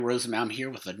Rosenbaum here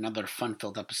with another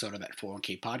fun-filled episode of that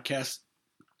 401k podcast.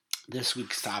 This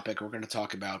week's topic, we're going to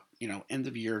talk about, end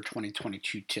of year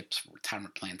 2022 tips for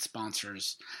retirement plan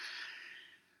sponsors.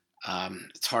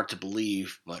 It's hard to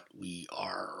believe, but we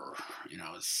are,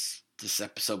 this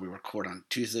episode we record on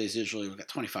Tuesdays usually. We've got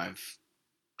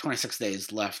 26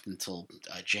 days left until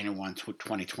January 1,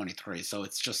 2023. So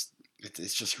it's just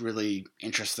really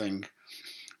interesting.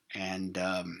 And,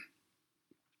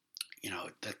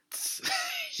 that's...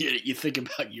 You think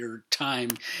about your time,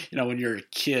 when you're a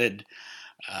kid,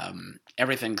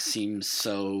 everything seems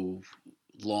so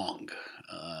long.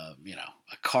 A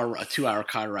 2-hour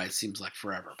car ride seems like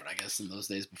forever, but I guess in those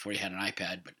days before you had an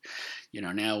iPad. But,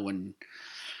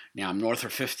 now I'm north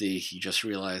of 50, you just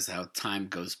realize how time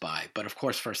goes by. But of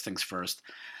course, first things first,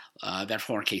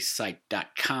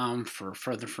 that401ksite.com for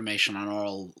further information on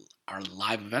all our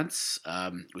live events.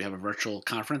 We have a virtual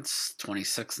conference,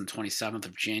 26th and 27th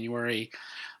of January.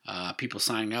 People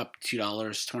signing up,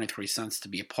 $2.23 to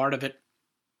be a part of it.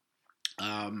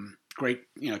 Great,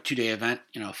 2-day event,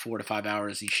 4 to 5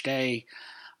 hours each day.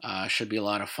 Should be a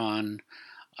lot of fun.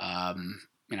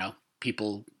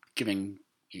 People giving,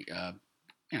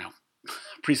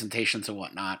 presentations and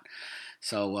whatnot.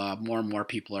 So more and more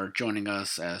people are joining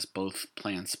us as both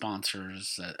plan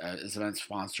sponsors, as event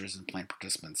sponsors and plan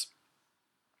participants.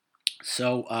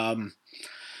 So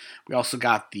we also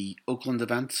got the Oakland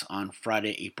event on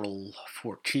Friday, April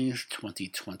 14th,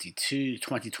 2023.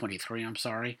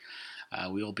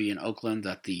 We will be in Oakland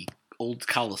at the Old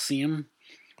Coliseum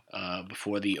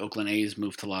before the Oakland A's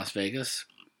move to Las Vegas.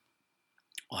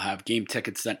 We'll have game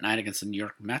tickets that night against the New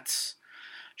York Mets.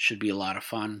 Should be a lot of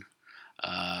fun.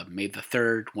 May the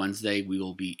 3rd, Wednesday, we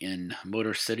will be in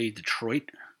Motor City, Detroit.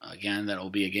 Again, that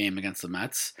will be a game against the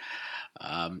Mets.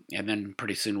 And then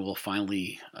pretty soon we'll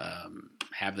finally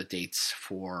have the dates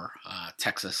for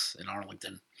Texas and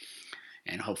Arlington.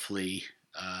 And hopefully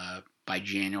by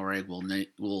January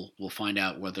we'll find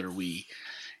out whether we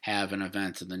have an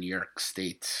event in the New York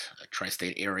State,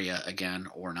 tri-state area again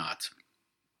or not.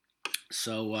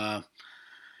 So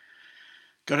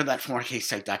go to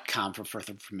that401ksite.com for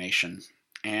further information.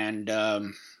 And,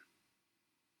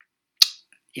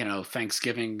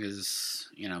 Thanksgiving is,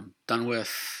 done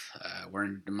with. We're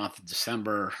in the month of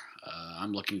December.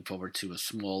 I'm looking forward to a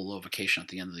small little vacation at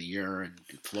the end of the year in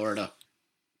Florida.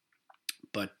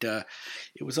 But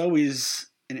it was always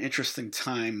an interesting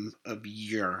time of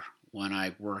year when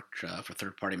I worked for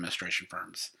third-party administration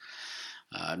firms.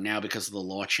 Now, because of the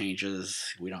law changes,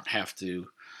 we don't have to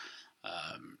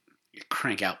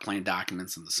crank out plan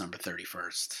documents on December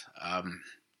 31st.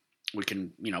 We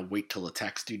can, wait till the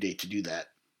tax due date to do that.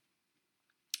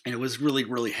 And it was really,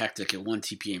 really hectic at one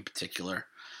TPA in particular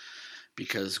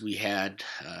because we had,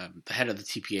 the head of the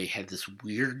TPA had this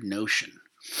weird notion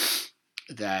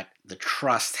that the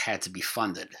trust had to be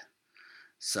funded.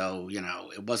 So,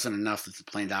 it wasn't enough that the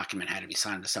plan document had to be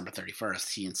signed on December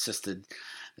 31st. He insisted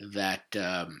that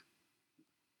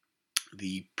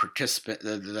the participant,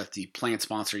 that the plan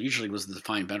sponsor, usually was the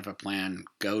defined benefit plan,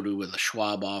 go to the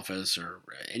Schwab office or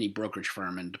any brokerage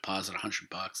firm and deposit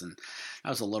 $100, and that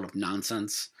was a load of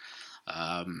nonsense.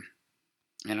 And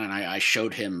then I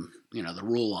showed him, the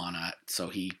rule on it, so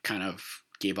he kind of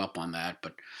gave up on that.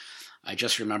 But I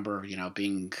just remember,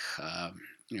 being,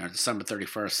 December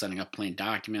 31st, setting up plan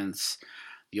documents,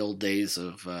 the old days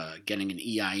of getting an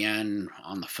EIN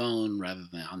on the phone rather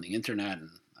than on the internet, and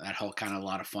that whole kind of a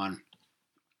lot of fun.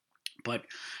 But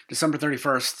December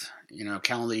 31st,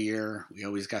 calendar year, we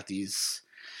always got these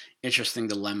interesting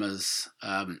dilemmas.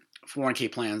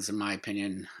 401k plans, in my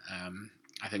opinion,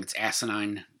 I think it's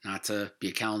asinine not to be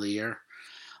a calendar year.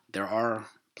 There are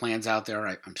plans out there,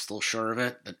 I'm still sure of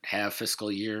it, that have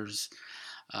fiscal years.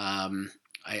 I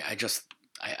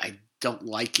don't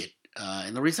like it.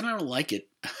 And the reason I don't like it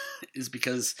is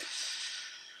because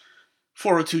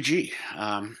 402G.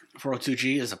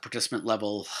 402G is a participant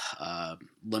level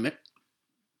limit.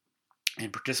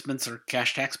 And participants are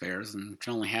cash taxpayers and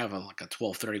can only have a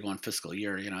 12/31 fiscal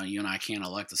year. You and I can't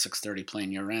elect a 6/30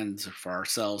 plan year ends for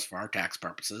ourselves, for our tax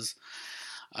purposes.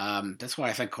 That's why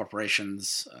I think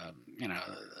corporations,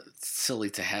 it's silly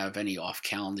to have any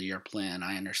off-calendar year plan.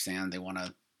 I understand they want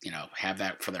to, have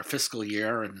that for their fiscal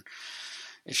year, and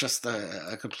it's just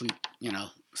a complete,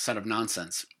 set of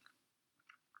nonsense.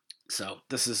 So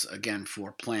this is, again,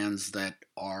 for plans that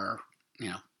are,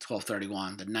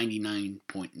 12/31, the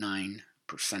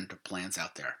 99.9% of plans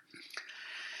out there.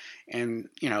 And,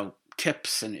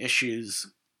 tips and issues,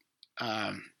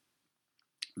 the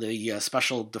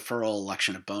special deferral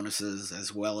election of bonuses,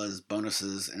 as well as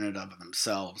bonuses in and of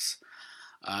themselves.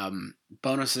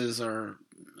 Bonuses are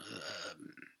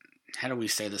how do we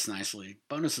say this nicely?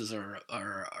 Bonuses are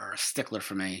a stickler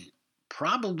for me.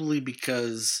 Probably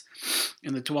because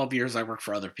in the 12 years I worked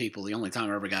for other people, the only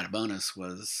time I ever got a bonus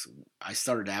was I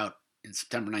started out in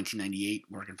September 1998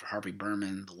 working for Harvey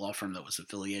Berman, the law firm that was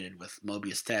affiliated with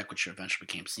Mobius Tech, which eventually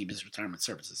became CBIZ Retirement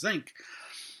Services Inc.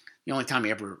 The only time I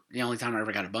ever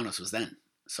got a bonus was then.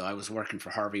 So I was working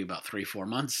for Harvey about 3-4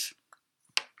 months.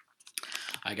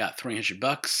 I got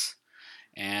 $300,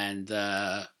 and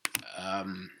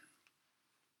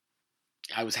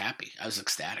I was happy. I was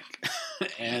ecstatic,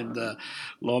 and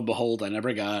lo and behold, I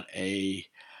never got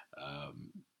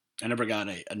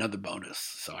another bonus.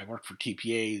 So I worked for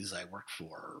TPAs, I worked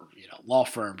for law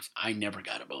firms. I never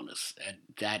got a bonus, and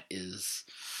that is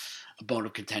a bone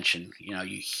of contention. You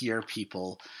hear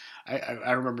people.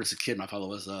 I remember as a kid, my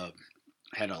father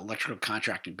had an electrical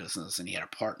contracting business, and he had a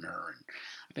partner. And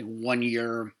I think one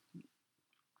year,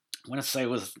 I want to say it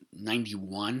was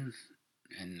 91.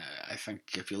 And I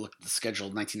think if you look at the schedule,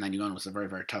 1991 was a very,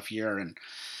 very tough year. And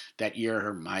that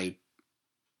year, my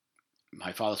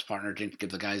father's partner didn't give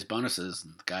the guys bonuses,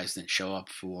 and the guys didn't show up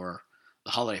for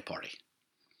the holiday party.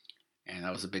 And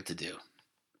that was a big to-do.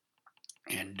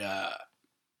 And, I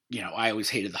always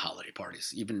hated the holiday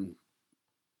parties. Even,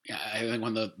 I think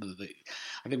one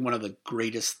of the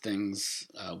greatest things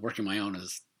working my own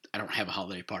is I don't have a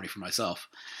holiday party for myself.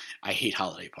 I hate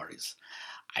holiday parties.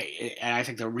 I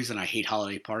think the reason I hate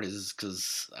holiday parties is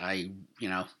because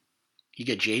you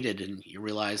get jaded and you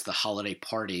realize the holiday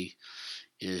party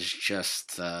is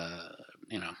just, the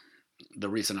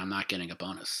reason I'm not getting a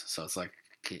bonus. So it's like,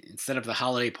 instead of the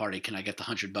holiday party, can I get the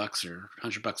 $100 or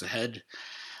 $100 a head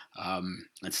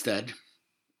instead?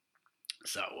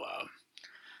 So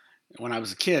when I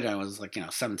was a kid, I was like,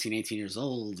 17, 18 years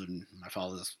old, and my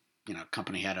father's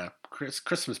company had a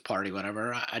Christmas party,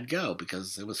 whatever, I'd go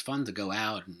because it was fun to go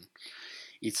out and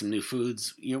eat some new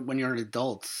foods. When you're an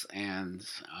adult, and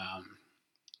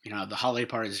the holiday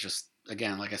party is just,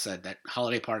 again, like I said, that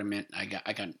holiday party meant I got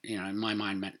in my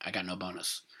mind meant I got no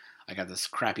bonus. I got this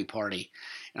crappy party,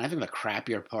 and I think the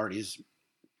crappier parties,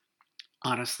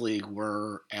 honestly,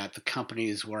 were at the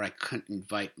companies where I couldn't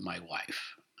invite my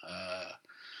wife.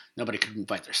 Nobody could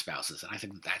invite their spouses, and I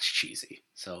think that's cheesy.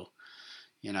 So.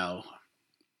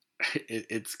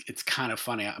 It's kind of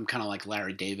funny. I'm kind of like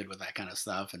Larry David with that kind of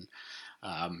stuff. And,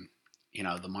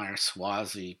 the Meyer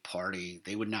Swazi party,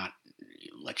 they would not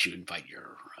let you invite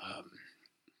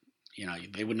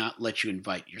they would not let you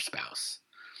invite your spouse.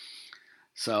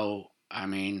 So, I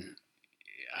mean,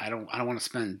 I don't want to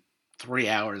spend 3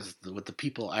 hours with the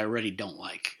people I already don't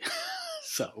like.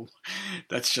 So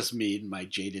that's just me and my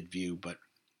jaded view, but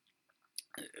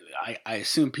I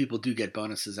assume people do get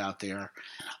bonuses out there.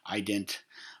 I didn't.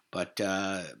 But,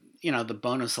 the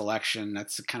bonus election,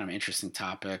 that's a kind of interesting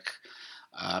topic.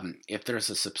 If there's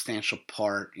a substantial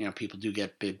part, people do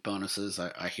get big bonuses.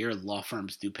 I hear law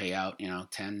firms do pay out, $10,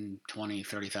 $20,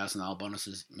 $30,000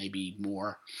 bonuses, maybe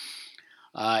more.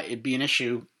 It'd be an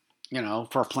issue,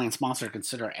 for a plan sponsor to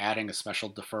consider adding a special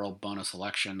deferral bonus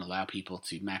election, allow people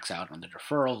to max out on the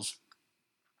deferrals.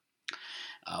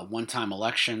 One-time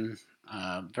election.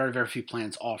 Very, very few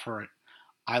plans offer it.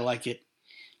 I like it.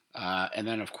 And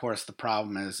then, of course, the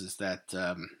problem is that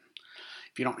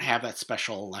if you don't have that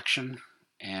special election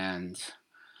and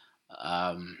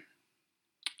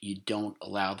you don't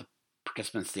allow the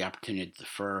participants the opportunity to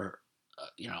defer,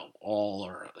 all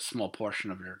or a small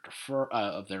portion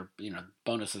of their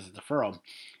bonuses of deferral,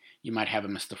 you might have a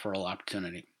missed deferral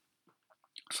opportunity.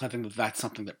 So I think that's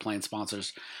something that plan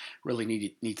sponsors really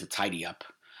need to tidy up.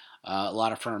 A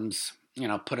lot of firms,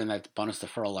 put in that bonus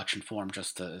deferral election form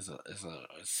just as a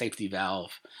safety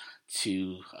valve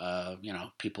to,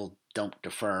 people don't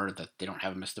defer, that they don't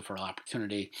have a missed deferral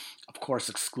opportunity. Of course,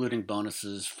 excluding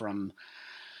bonuses from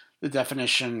the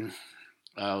definition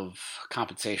of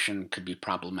compensation could be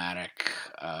problematic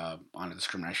on a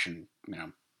discrimination,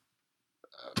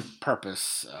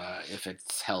 purpose if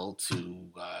it's held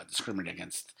to discriminate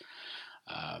against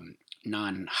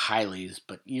non-highlies,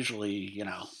 but usually,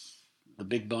 the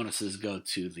big bonuses go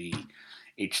to the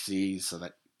HCs, so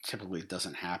that typically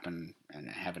doesn't happen and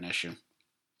have an issue.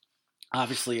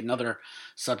 Obviously, another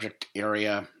subject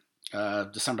area,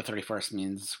 December 31st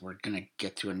means we're going to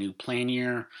get to a new plan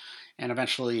year, and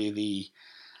eventually the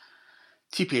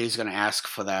TPA is going to ask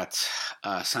for that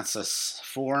census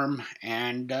form,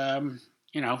 and,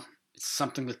 it's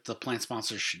something that the plan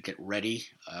sponsors should get ready,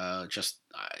 just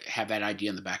have that idea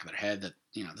in the back of their head that,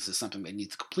 this is something they need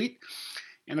to complete.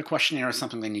 And the questionnaire is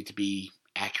something they need to be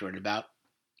accurate about.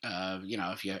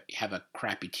 If you have a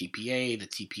crappy TPA, the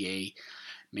TPA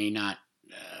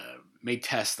may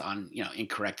test on,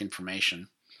 incorrect information.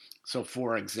 So,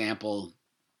 for example,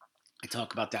 I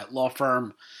talk about that law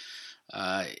firm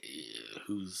uh,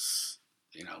 who's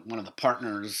one of the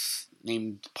partners,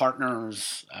 named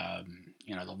partners.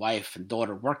 The wife and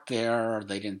daughter worked there.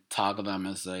 They didn't toggle them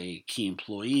as a key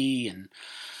employee, and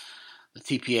the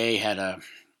TPA had a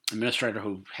administrator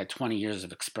who had 20 years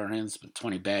of experience, but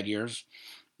 20 bad years,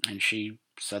 and she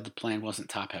said the plan wasn't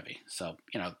top heavy. So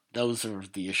those are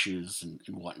the issues and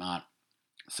whatnot.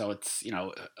 So it's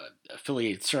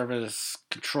affiliated service,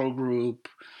 control group,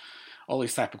 all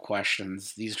these type of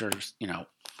questions. These are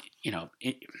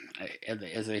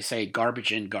as they say,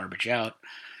 garbage in, garbage out.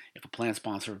 If a plan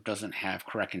sponsor doesn't have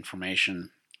correct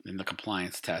information, then the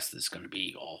compliance test is going to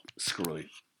be all screwy.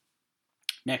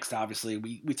 Next, obviously,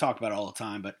 we talk about it all the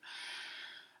time, but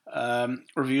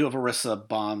review of ERISA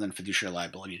bond and fiduciary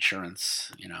liability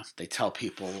insurance. They tell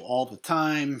people all the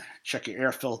time, check your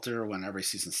air filter when every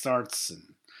season starts,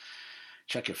 and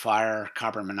check your fire,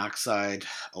 carbon monoxide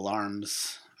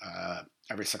alarms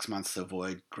every 6 months to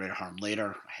avoid greater harm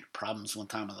later. I had problems one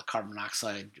time with the carbon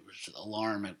monoxide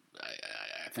alarm.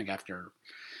 I think after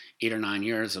 8 or 9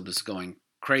 years, it was going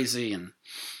crazy, and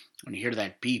when you hear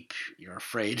that beep, you're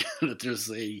afraid that there's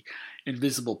a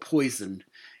invisible poison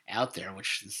out there,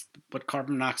 which is what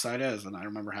carbon monoxide is. And I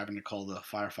remember having to call the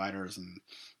firefighters, and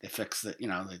they fixed it.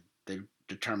 They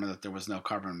determined that there was no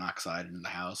carbon monoxide in the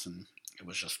house, and it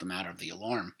was just a matter of the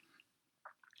alarm.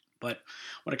 But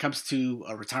when it comes to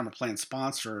a retirement plan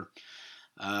sponsor,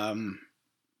 they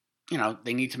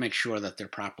need to make sure that they're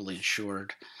properly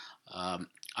insured.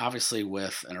 Obviously,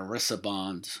 with an ERISA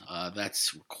bond,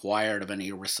 that's required of any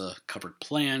ERISA covered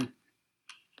plan,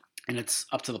 and it's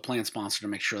up to the plan sponsor to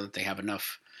make sure that they have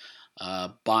enough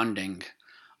bonding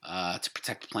to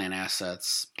protect the plan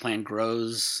assets. Plan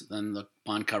grows, then the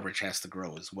bond coverage has to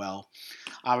grow as well.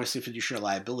 Obviously, fiduciary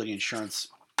liability insurance,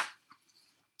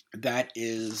 that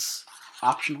is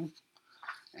optional.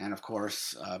 And of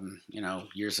course,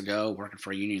 years ago, working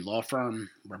for a union law firm,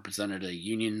 represented a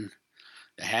union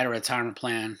that had a retirement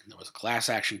plan. There was a class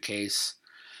action case.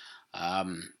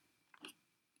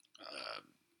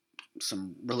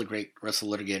 Some really great ERISA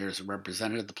litigators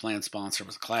represented the plan sponsor. It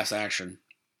was a class action.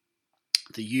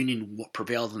 The union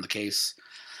prevailed in the case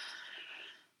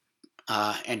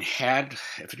and had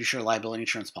a fiduciary liability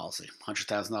insurance policy,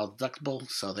 $100,000 deductible.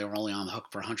 So they were only on the hook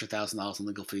for $100,000 in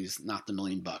legal fees, not the $1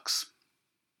 million.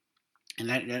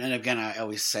 And again, I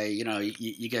always say,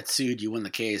 you get sued, you win the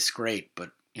case, great,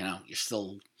 but you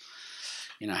still,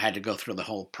 had to go through the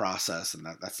whole process, and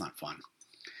that's not fun.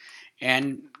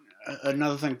 And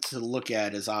another thing to look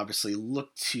at is obviously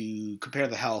look to compare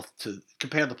the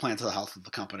plan to the health of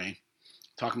the company.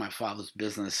 Talking my father's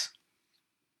business,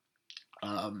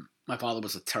 my father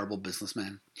was a terrible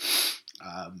businessman,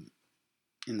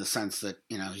 in the sense that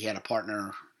he had a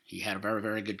partner, he had a very,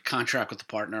 very good contract with the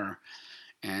partner,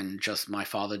 and just my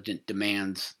father didn't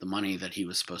demand the money that he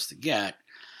was supposed to get.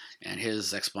 And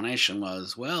his explanation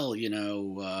was, well,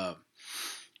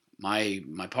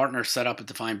 my partner set up a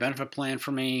defined benefit plan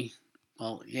for me.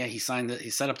 Well, yeah, he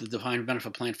set up the defined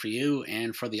benefit plan for you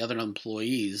and for the other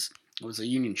employees. It was a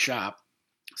union shop,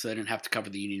 so they didn't have to cover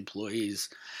the union employees.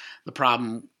 The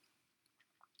problem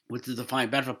with the defined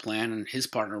benefit plan, and his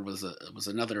partner was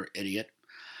another idiot.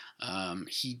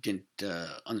 He didn't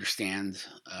understand,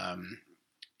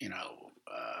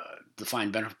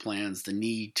 defined benefit plans, the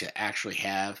need to actually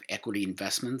have equity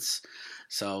investments.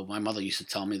 So my mother used to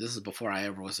tell me, this is before I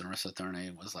ever was an ERISA attorney,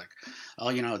 it was like, oh,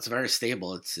 it's very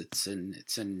stable. It's in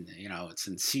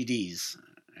CDs.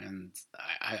 And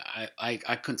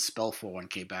I couldn't spell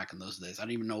 401k back in those days. I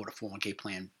didn't even know what a 401k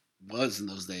plan was in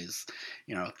those days,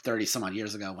 30 some odd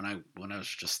years ago when I was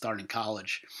just starting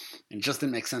college, and it just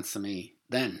didn't make sense to me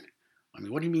then. I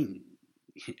mean, what do you mean?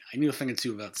 I knew a thing or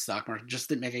two about the stock market, just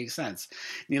didn't make any sense.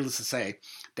 Needless to say,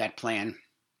 that plan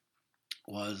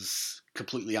was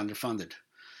completely underfunded.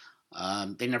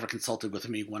 They never consulted with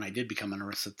me when I did become an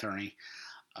ERISA attorney.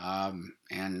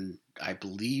 And I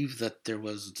believe that there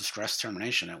was distress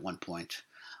termination at one point.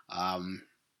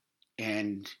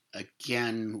 And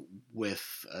again,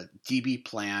 with a DB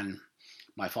plan,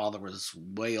 my father was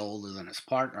way older than his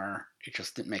partner. It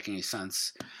just didn't make any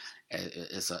sense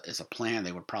as a plan.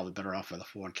 They were probably better off with a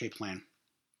 401k plan.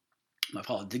 My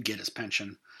father did get his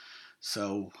pension,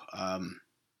 so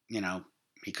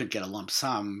he couldn't get a lump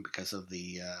sum because of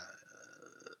the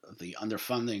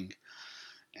underfunding,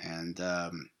 and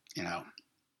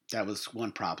that was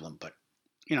one problem. But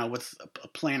with a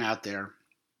plan out there,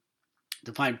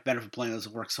 defined benefit plan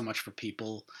doesn't work so much for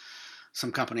people.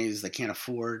 Some companies, they can't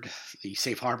afford the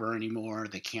safe harbor anymore.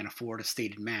 They can't afford a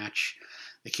stated match.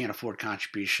 they can't afford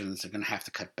contributions, they're going to have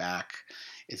to cut back.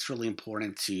 It's really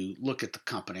important to look at the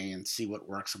company and see what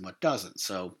works and what doesn't.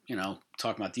 So,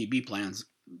 talking about DB plans,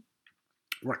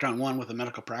 worked on one with a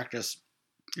medical practice.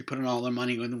 They put in all their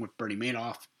money in with Bernie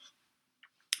Madoff.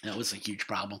 That was a huge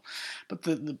problem. But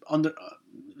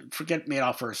forget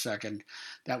Madoff for a second.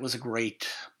 That was a great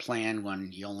plan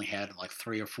when you only had like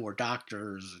 3 or 4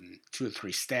 doctors and 2 or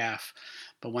 3 staff.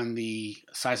 But when the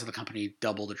size of the company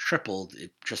doubled or tripled,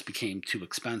 it just became too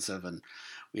expensive. And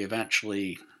we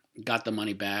eventually got the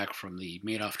money back from the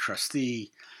Madoff trustee.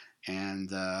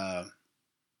 And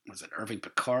was it Irving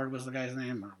Picard was the guy's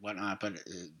name or whatnot? But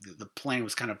the plan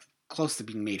was kind of close to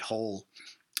being made whole.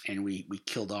 And we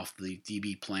killed off the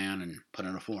DB plan and put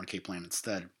in a 401k plan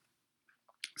instead.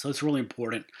 So it's really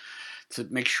important to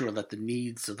make sure that the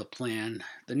needs of the plan,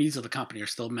 the needs of the company are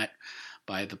still met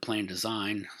by the plan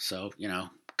design. So,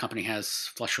 company has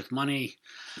flush with money,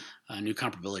 a new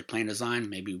comparability plan design,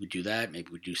 maybe we do that, maybe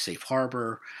we do safe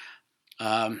harbor.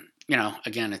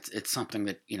 Again, it's something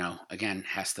that, again,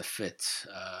 has to fit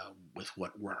with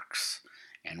what works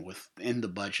and within the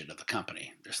budget of the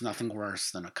company. There's nothing worse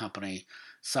than a company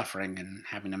suffering and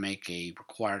having to make a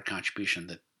required contribution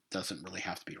that doesn't really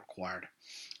have to be required.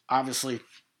 Obviously,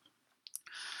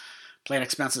 plan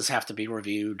expenses have to be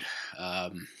reviewed.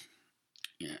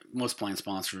 Most plan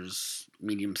sponsors,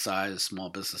 medium-sized, small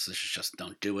businesses just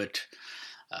don't do it.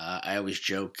 I always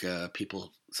joke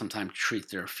people sometimes treat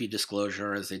their fee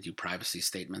disclosure as they do privacy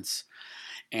statements.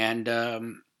 And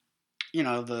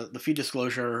the fee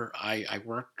disclosure, I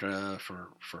worked for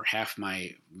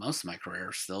most of my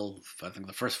career. Still, I think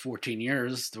the first 14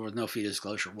 years, there were no fee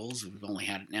disclosure rules. We've only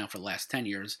had it now for the last 10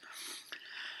 years.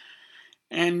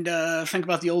 And think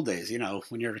about the old days.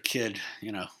 When you're a kid,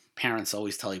 parents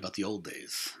always tell you about the old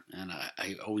days. And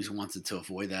I always wanted to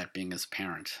avoid that being as a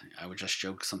parent. I would just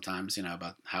joke sometimes,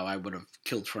 about how I would have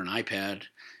killed for an iPad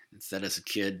instead as a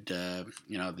kid,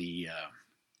 the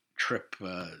trip,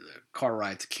 car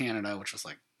ride to Canada, which was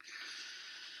like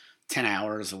 10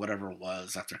 hours or whatever it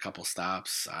was after a couple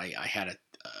stops. I had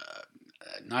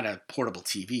not a portable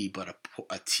TV, but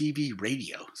a TV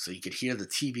radio. So you could hear the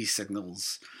TV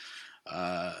signals.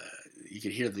 You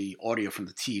could hear the audio from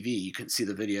the TV. You couldn't see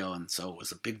the video. And so it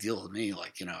was a big deal to me.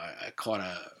 Like, I caught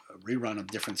a rerun of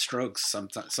Different Strokes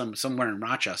somewhere in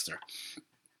Rochester.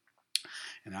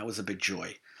 And that was a big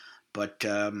joy. But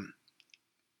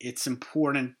it's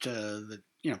important that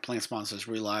plan sponsors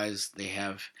realize they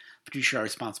have fiduciary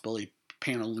responsibility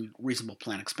paying reasonable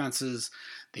plan expenses.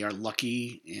 They are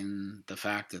lucky in the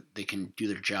fact that they can do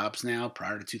their jobs now.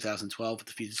 Prior to 2012 with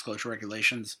the fee disclosure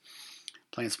regulations,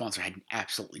 plan sponsor had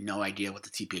absolutely no idea what the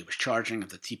TPA was charging. If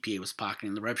the TPA was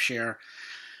pocketing the rev share,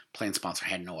 plan sponsor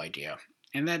had no idea.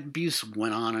 And that abuse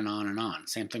went on and on and on.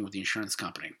 Same thing with the insurance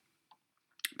company.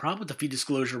 Problem with the fee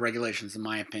disclosure regulations, in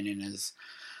my opinion, is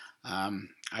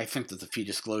I think that the fee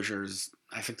disclosures,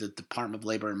 I think the Department of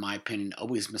Labor, in my opinion,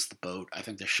 always missed the boat. I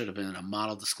think there should have been a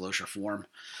model disclosure form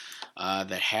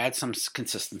that had some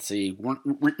consistency, weren't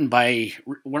written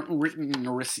in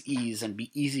ERISA ease, and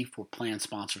be easy for plan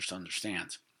sponsors to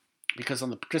understand. Because on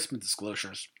the participant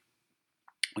disclosures,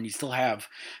 when you still have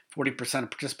 40% of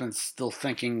participants still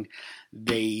thinking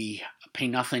they pay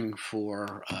nothing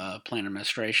for plan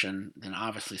administration, then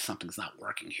obviously something's not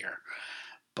working here.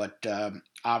 But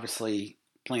obviously,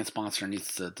 plan sponsor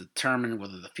needs to determine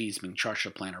whether the fees being charged to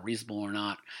the plan are reasonable or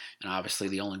not. And obviously,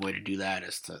 the only way to do that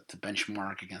is to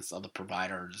benchmark against other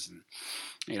providers and,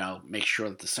 make sure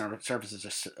that the services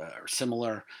are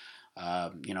similar.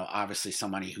 Obviously,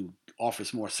 somebody who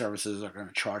offers more services are going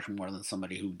to charge more than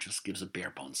somebody who just gives a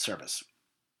bare bones service.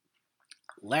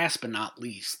 Last but not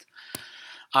least,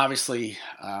 obviously,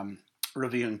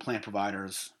 reviewing plan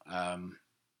providers.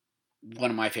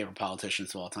 One of my favorite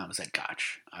politicians of all time was Ed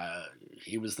Koch.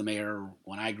 He was the mayor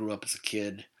when I grew up as a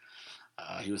kid.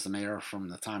 He was the mayor from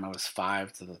the time I was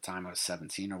 5 to the time I was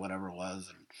 17 or whatever it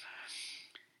was. And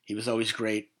he was always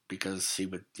great because he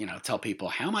would, tell people,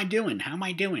 how am I doing? How am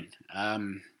I doing?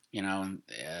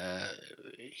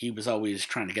 He was always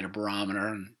trying to get a barometer,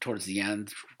 and towards the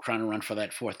end, trying to run for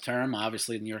that 4th term.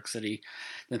 Obviously, New York City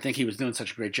didn't think he was doing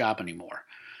such a great job anymore.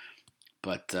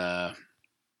 But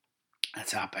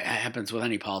that's how it happens with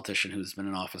any politician who's been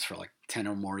in office for like 10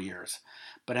 or more years.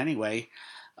 But anyway,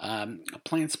 a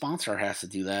plan sponsor has to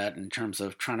do that in terms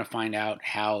of trying to find out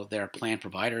how their plan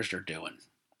providers are doing.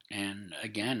 And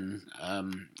again,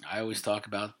 I always talk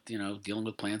about, dealing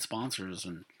with plan sponsors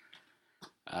and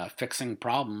fixing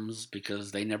problems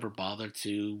because they never bothered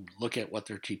to look at what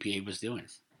their TPA was doing.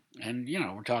 And,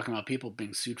 we're talking about people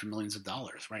being sued for millions of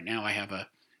dollars. Right now I have a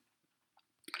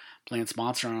plan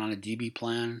sponsor on a DB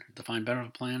plan, defined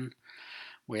benefit plan,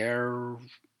 where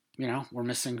we're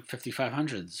missing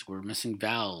 5500s, we're missing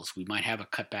vowels, we might have a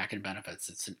cutback in benefits.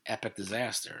 It's an epic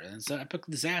disaster, and it's an epic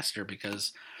disaster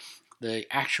because the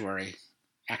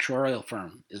actuarial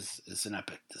firm is an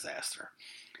epic disaster.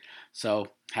 So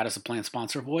how does a plan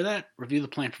sponsor avoid that? Review the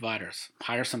plan providers.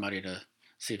 Hire somebody to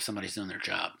see if somebody's doing their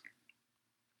job.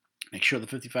 Make sure the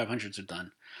 5500s are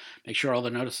done. Make sure all the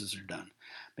notices are done.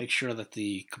 Make sure that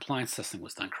the compliance testing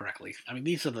was done correctly. I mean,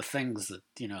 these are the things that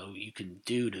you can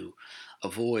do to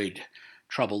avoid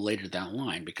trouble later down the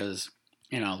line, because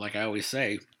like I always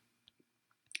say,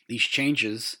 these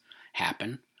changes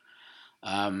happen.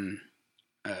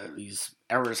 These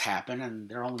errors happen, and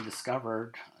they're only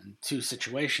discovered in two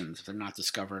situations. If they're not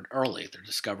discovered early, they're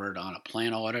discovered on a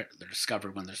plan audit. They're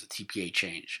discovered when there's a TPA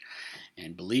change.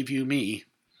 And believe you me,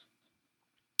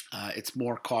 it's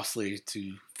more costly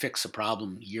to fix a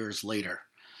problem years later.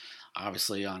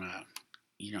 Obviously, on a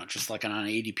just like on an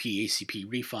ADP,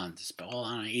 ACP refund, it's all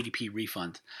on an ADP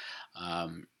refund.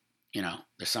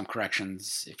 There's some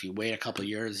corrections. If you wait a couple of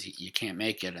years, you can't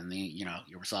make it, and then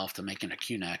you're resolved to making a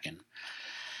QNEC. And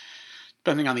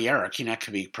depending on the error, QNEC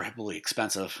could be prohibitively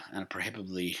expensive and a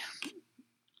prohibitively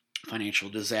financial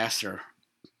disaster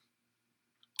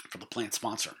for the plan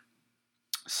sponsor.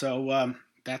 So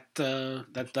that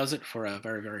does it for a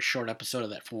very, very short episode of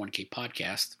that 401k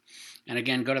podcast. And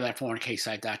again, go to that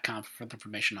 401ksite.com for further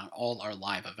information on all our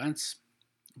live events,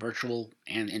 virtual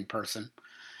and in person.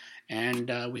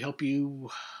 And we hope you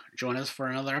join us for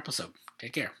another episode.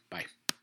 Take care. Bye.